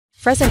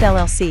Fresent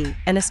LLC,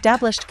 an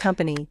established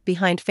company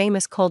behind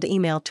famous cold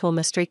email tool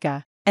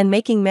Mistrika, and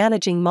making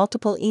managing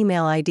multiple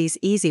email IDs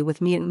easy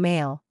with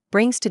DoYouMail,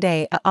 brings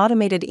today an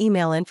automated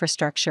email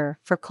infrastructure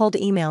for cold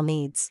email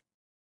needs.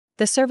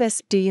 The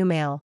service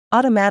DoYouMail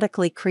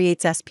automatically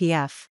creates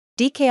SPF,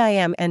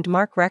 DKIM and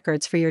MARC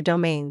records for your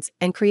domains,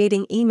 and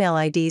creating email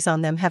IDs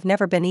on them have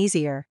never been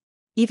easier.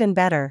 Even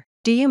better,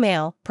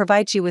 DoYouMail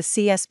provides you with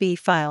CSV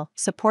file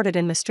supported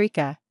in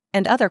Mistrika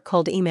and other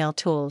cold email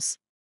tools.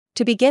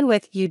 To begin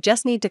with, you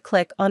just need to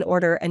click on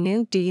Order a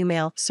new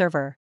DoYouMail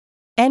server.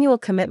 Annual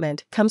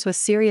commitment comes with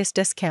serious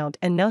discount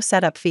and no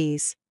setup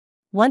fees.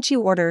 Once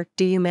you order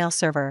DoYouMail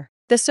server,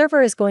 the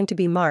server is going to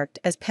be marked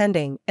as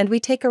pending, and we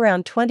take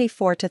around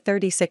 24 to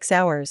 36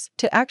 hours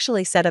to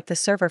actually set up the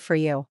server for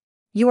you.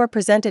 You are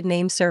presented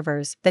name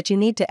servers that you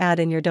need to add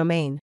in your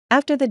domain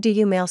after the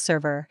DoYouMail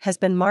server has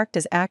been marked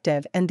as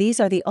active, and these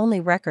are the only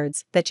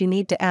records that you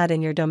need to add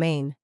in your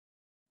domain.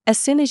 As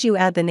soon as you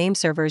add the name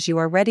servers, you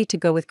are ready to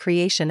go with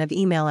creation of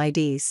email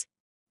IDs.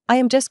 I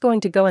am just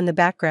going to go in the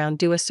background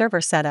do a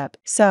server setup,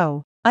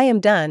 so I am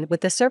done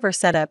with the server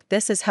setup.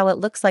 This is how it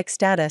looks like.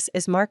 Status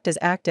is marked as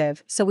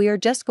active, so we are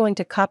just going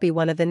to copy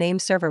one of the name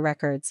server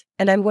records,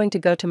 and I'm going to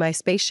go to my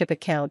Spaceship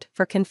account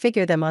for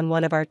configure them on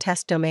one of our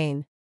test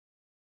domain.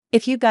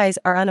 If you guys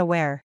are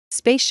unaware,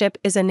 Spaceship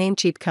is a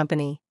Namecheap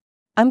company.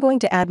 I'm going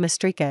to add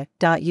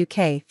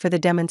Mistrika.uk for the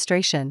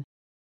demonstration.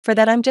 For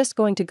that, I'm just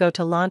going to go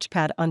to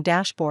Launchpad on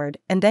Dashboard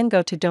and then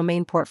go to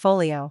Domain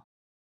Portfolio.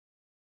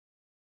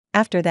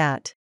 After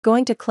that,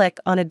 going to click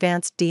on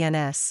Advanced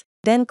DNS,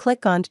 then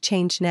click on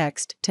Change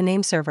Next to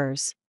Name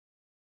Servers.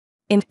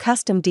 In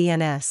Custom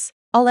DNS,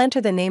 I'll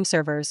enter the name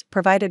servers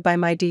provided by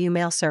my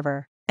DoYouMail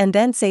server, and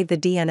then save the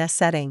DNS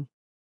setting.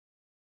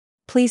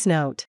 Please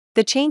note,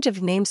 the change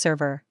of name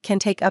server can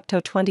take up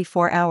to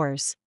 24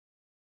 hours.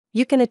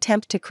 You can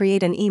attempt to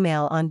create an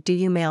email on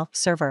DoYouMail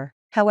server.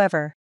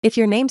 However, if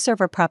your name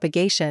server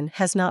propagation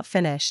has not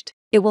finished,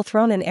 it will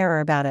throw an error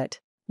about it.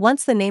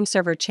 Once the name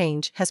server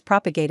change has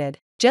propagated,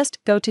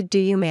 just go to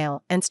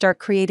DoYouMail and start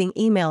creating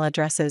email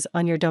addresses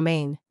on your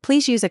domain.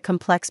 Please use a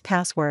complex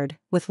password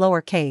with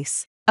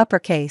lowercase,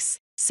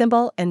 uppercase,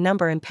 symbol and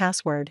number in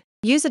password.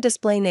 Use a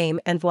display name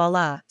and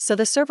voila, so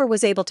the server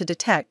was able to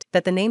detect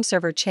that the name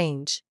server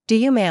change.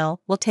 DoYouMail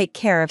will take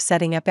care of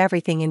setting up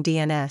everything in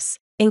DNS,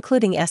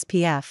 including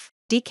SPF,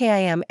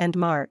 DKIM and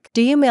MARC.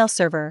 DoYouMail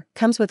server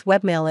comes with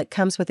webmail. It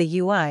comes with a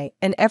UI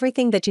and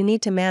everything that you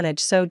need to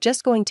manage, so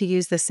just going to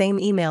use the same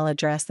email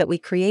address that we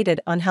created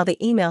on how the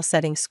email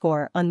settings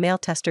score on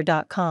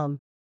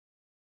mailtester.com.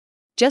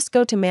 Just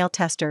go to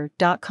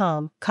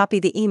mailtester.com, copy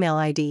the email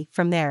ID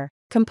from there,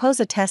 compose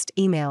a test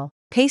email,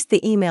 paste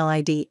the email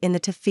ID in the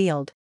to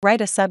field, write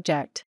a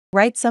subject,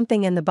 write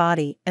something in the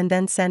body, and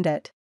then send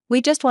it.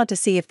 We just want to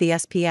see if the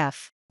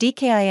SPF,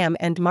 DKIM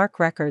and MARC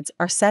records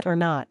are set or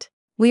not.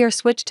 We are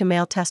switched to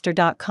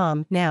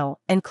mailtester.com now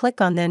and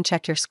click on then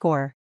check your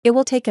score. It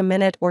will take a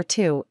minute or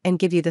two and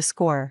give you the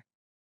score.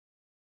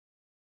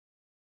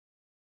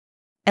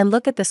 And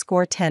look at the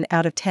score, 10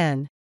 out of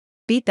 10.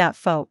 Beat that,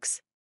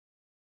 folks.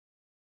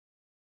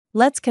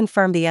 Let's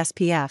confirm the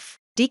SPF,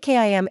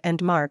 DKIM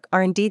and MARC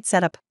are indeed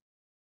set up.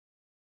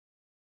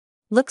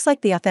 Looks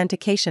like the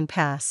authentication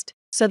passed,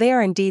 so they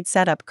are indeed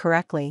set up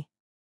correctly.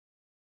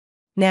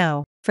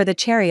 Now, for the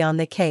cherry on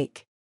the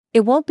cake.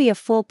 It won't be a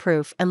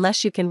foolproof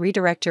unless you can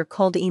redirect your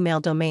cold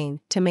email domain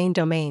to main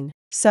domain.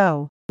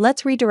 So,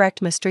 let's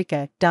redirect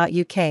Mistrika.uk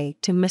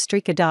to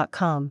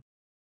Mistrika.com.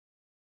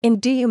 In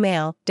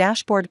DoYouMail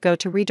dashboard, go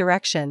to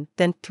redirection,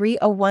 then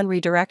 301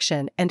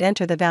 redirection and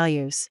enter the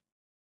values.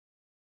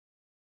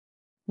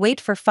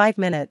 Wait for 5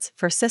 minutes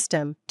for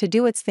system to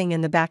do its thing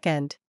in the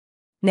backend.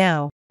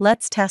 Now,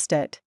 let's test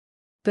it.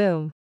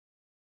 Boom.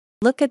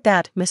 Look at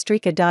that,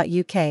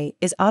 Mistrika.uk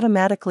is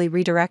automatically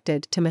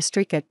redirected to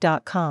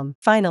Mistrika.com.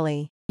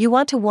 Finally, you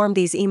want to warm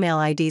these email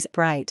IDs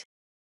right.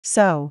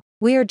 So,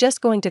 we are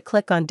just going to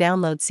click on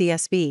Download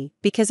CSV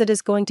because it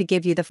is going to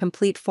give you the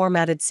complete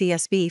formatted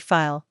CSV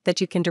file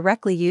that you can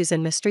directly use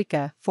in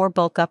Mistrika for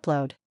bulk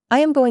upload. I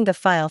am going the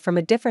file from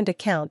a different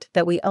account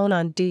that we own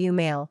on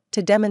DoYouMail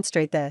to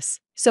demonstrate this.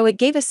 So it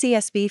gave a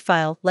CSV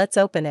file. Let's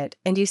open it,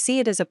 and you see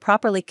it is a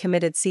properly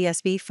committed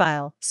CSV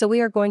file, so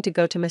we are going to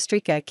go to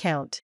Mistrika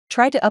account.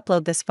 Try to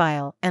upload this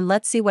file and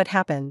let's see what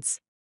happens.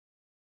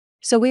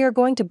 So we are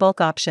going to bulk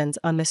options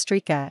on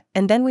Mistrika,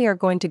 and then we are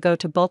going to go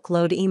to bulk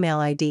load email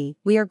ID.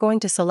 We are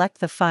going to select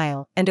the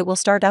file and it will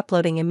start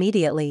uploading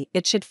immediately.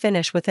 It should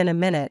finish within a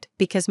minute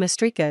because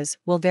Mistrika's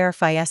will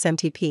verify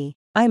SMTP,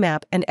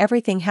 IMAP, and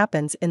everything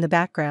happens in the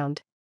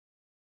background.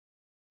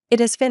 It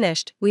is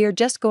finished. We are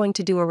just going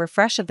to do a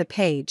refresh of the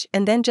page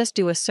and then just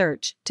do a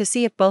search to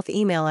see if both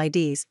email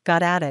IDs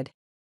got added.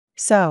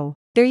 So,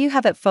 there you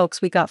have it,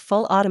 folks. We got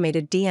full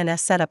automated DNS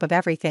setup of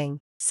everything,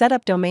 set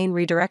up domain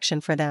redirection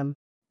for them,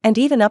 and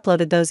even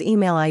uploaded those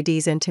email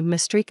IDs into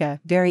Mistrika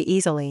very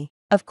easily.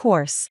 Of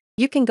course,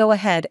 you can go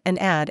ahead and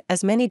add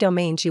as many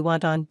domains you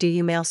want on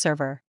DoYouMail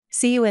server.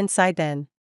 See you inside then.